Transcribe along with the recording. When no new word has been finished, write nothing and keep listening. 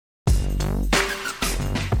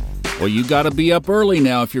Well, you got to be up early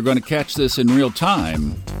now if you're going to catch this in real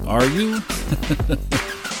time. Are you?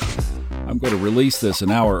 I'm going to release this an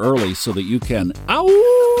hour early so that you can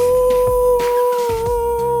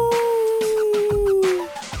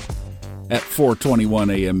at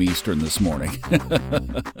 4:21 a.m. Eastern this morning.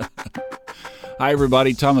 Hi,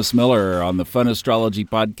 everybody. Thomas Miller on the Fun Astrology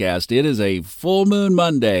Podcast. It is a full moon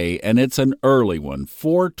Monday, and it's an early one,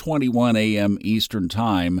 4:21 a.m. Eastern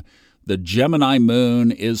Time. The Gemini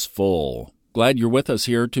moon is full. Glad you're with us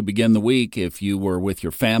here to begin the week. If you were with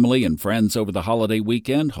your family and friends over the holiday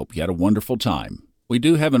weekend, hope you had a wonderful time. We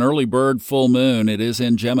do have an early bird full moon. It is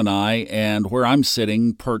in Gemini, and where I'm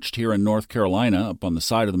sitting, perched here in North Carolina, up on the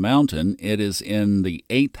side of the mountain, it is in the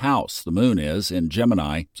 8th house. The moon is in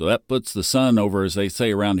Gemini, so that puts the sun over, as they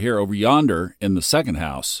say around here, over yonder in the 2nd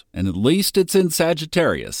house. And at least it's in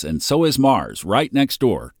Sagittarius, and so is Mars, right next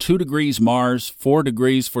door. 2 degrees Mars, 4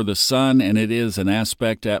 degrees for the sun, and it is an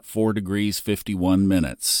aspect at 4 degrees 51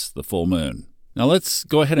 minutes, the full moon. Now let's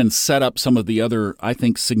go ahead and set up some of the other, I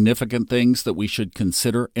think, significant things that we should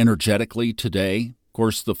consider energetically today. Of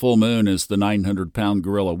course, the full moon is the 900-pound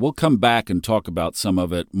gorilla. We'll come back and talk about some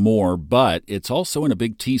of it more, but it's also in a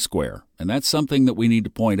big T-square, and that's something that we need to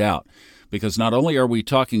point out, because not only are we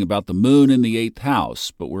talking about the moon in the 8th house,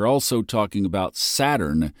 but we're also talking about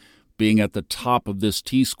Saturn being at the top of this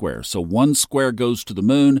T-square. So one square goes to the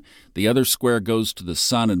moon, the other square goes to the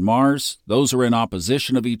sun and Mars. Those are in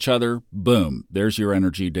opposition of each other. Boom, there's your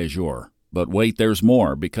energy du jour. But wait, there's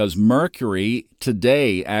more, because Mercury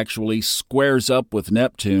today actually squares up with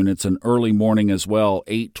Neptune. It's an early morning as well,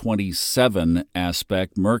 8:27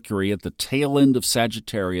 aspect. Mercury at the tail end of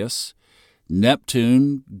Sagittarius.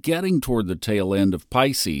 Neptune getting toward the tail end of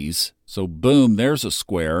Pisces. So boom, there's a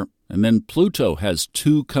square. And then Pluto has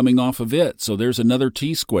 2 coming off of it, so there's another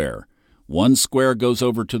T-square. One square goes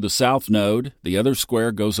over to the south node, the other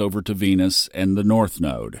square goes over to Venus and the north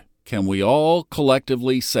node. Can we all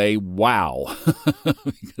collectively say, wow?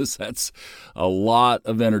 Because that's a lot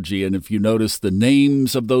of energy. And if you notice the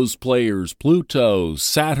names of those players, Pluto,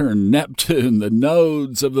 Saturn, Neptune, the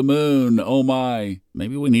nodes of the moon, oh my.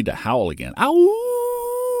 Maybe we need to howl again. Ow!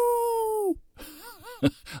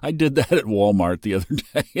 I did that at Walmart the other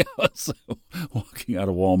day. I was walking out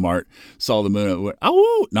of Walmart, saw the moon, and went,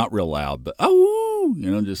 "Ow!" Not real loud, but "Ow!"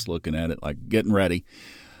 Just looking at it, like getting ready.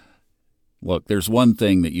 Look, there's one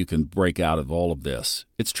thing that you can break out of all of this.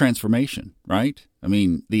 It's transformation, right? I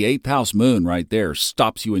mean, the 8th house moon right there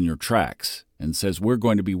stops you in your tracks and says, we're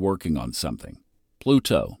going to be working on something.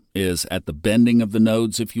 Pluto is at the bending of the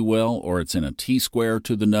nodes, if you will, or it's in a T-square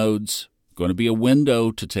to the nodes. Going to be a window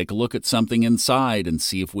to take a look at something inside and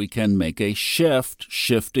see if we can make a shift,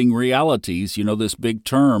 shifting realities. You know, this big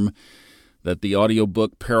term that the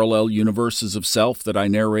audiobook Parallel Universes of Self that I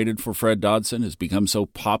narrated for Fred Dodson has become so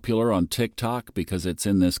popular on TikTok because it's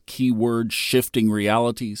in this keyword shifting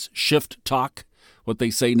realities, shift talk, what they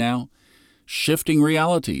say now. Shifting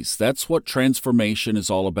realities, that's what transformation is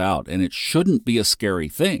all about, and it shouldn't be a scary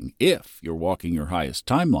thing if you're walking your highest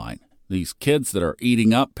timeline. These kids that are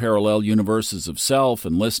eating up Parallel Universes of Self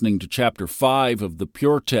and listening to Chapter 5 of the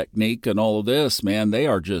Pure Technique and all of this, man, they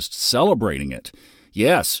are just celebrating it.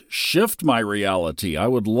 Yes, shift my reality. I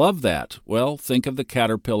would love that. Well, think of the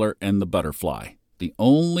caterpillar and the butterfly. The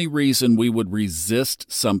only reason we would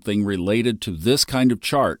resist something related to this kind of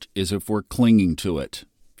chart is if we're clinging to it.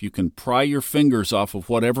 If you can pry your fingers off of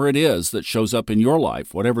whatever it is that shows up in your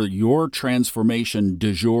life, whatever your transformation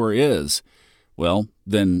du jour is, well,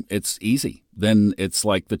 then it's easy. Then it's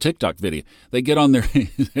like the TikTok video. They get on there,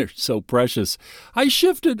 they're so precious. I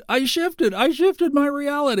shifted my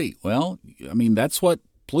reality. Well, I mean, that's what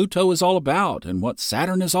Pluto is all about and what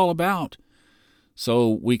Saturn is all about.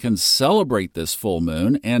 So we can celebrate this full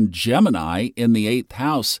moon, and Gemini in the 8th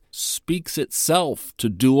house speaks itself to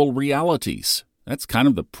dual realities. That's kind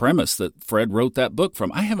of the premise that Fred wrote that book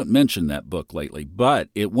from. I haven't mentioned that book lately, but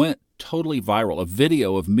it went totally viral. A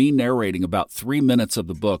video of me narrating about 3 minutes of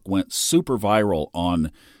the book went super viral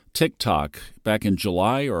on TikTok back in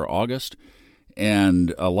July or August.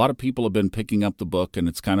 And a lot of people have been picking up the book, and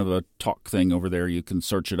it's kind of a talk thing over there. You can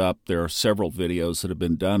search it up. There are several videos that have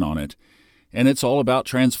been done on it. And it's all about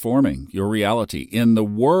transforming your reality in the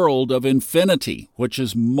world of infinity, which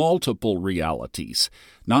is multiple realities,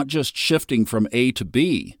 not just shifting from A to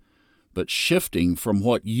B, but shifting from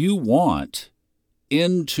what you want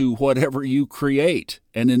into whatever you create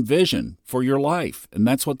and envision for your life. And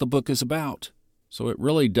that's what the book is about. So it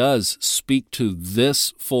really does speak to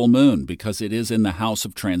this full moon because it is in the house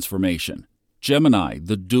of transformation. Gemini,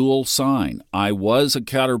 the dual sign. I was a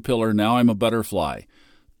caterpillar, now I'm a butterfly.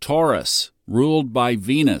 Taurus, ruled by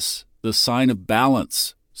Venus, the sign of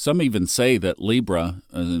balance. Some even say that Libra,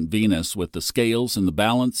 Venus with the scales and the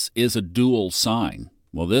balance, is a dual sign.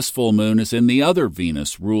 Well, this full moon is in the other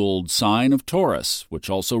Venus-ruled sign of Taurus, which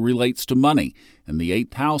also relates to money, and the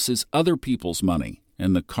 8th house is other people's money.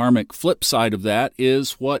 And the karmic flip side of that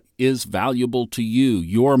is what is valuable to you,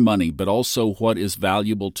 your money, but also what is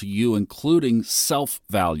valuable to you, including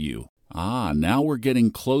self-value. Now we're getting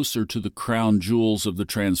closer to the crown jewels of the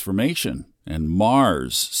transformation, and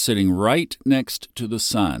Mars sitting right next to the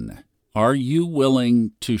Sun. Are you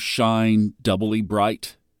willing to shine doubly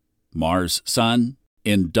bright? Mars, Sun,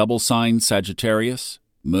 in double sign Sagittarius,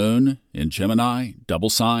 Moon in Gemini, double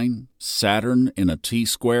sign, Saturn in a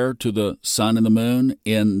T-square to the Sun and the Moon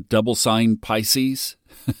in double sign Pisces.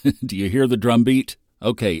 Do you hear the drumbeat?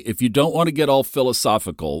 Okay, if you don't want to get all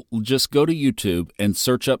philosophical, just go to YouTube and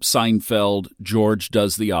search up Seinfeld, George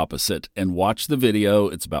Does the Opposite, and watch the video.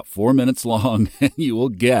 It's about 4 minutes long, and you will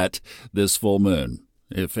get this full moon.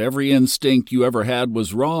 If every instinct you ever had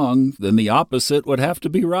was wrong, then the opposite would have to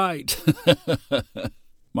be right.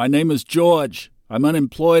 My name is George. I'm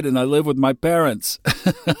unemployed and I live with my parents.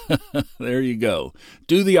 There you go.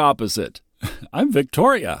 Do the opposite. I'm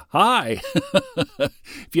Victoria. Hi.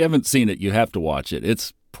 If you haven't seen it, you have to watch it.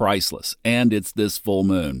 It's priceless, and it's this full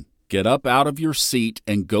moon. Get up out of your seat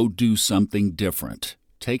and go do something different.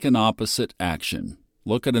 Take an opposite action.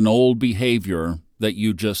 Look at an old behavior that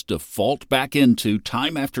you just default back into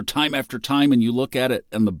time after time after time, and you look at it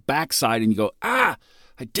on the backside and you go, I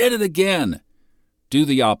did it again. Do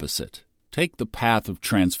the opposite. Take the path of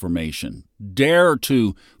transformation. Dare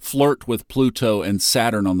to flirt with Pluto and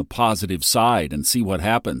Saturn on the positive side and see what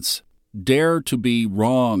happens. Dare to be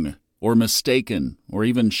wrong or mistaken or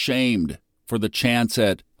even shamed for the chance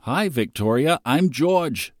at, "Hi, Victoria, I'm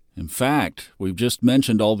George." In fact, we've just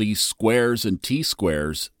mentioned all these squares and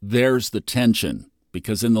T-squares. There's the tension,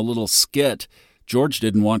 because in the little skit, George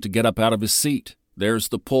didn't want to get up out of his seat. There's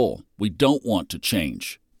the pull. We don't want to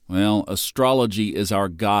change. Well, astrology is our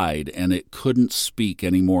guide, and it couldn't speak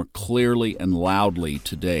any more clearly and loudly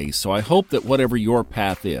today. So I hope that whatever your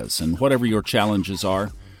path is and whatever your challenges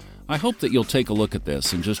are, I hope that you'll take a look at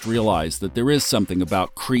this and just realize that there is something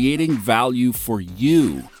about creating value for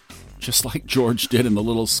you, just like George did in the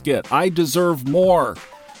little skit. I deserve more.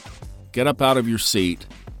 Get up out of your seat,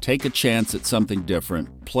 take a chance at something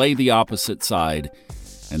different, play the opposite side,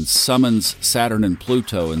 and summons Saturn and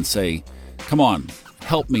Pluto and say, "Come on,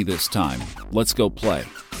 help me this time. Let's go play."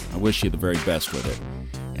 I wish you the very best with it.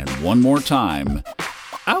 And one more time,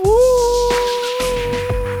 Ow!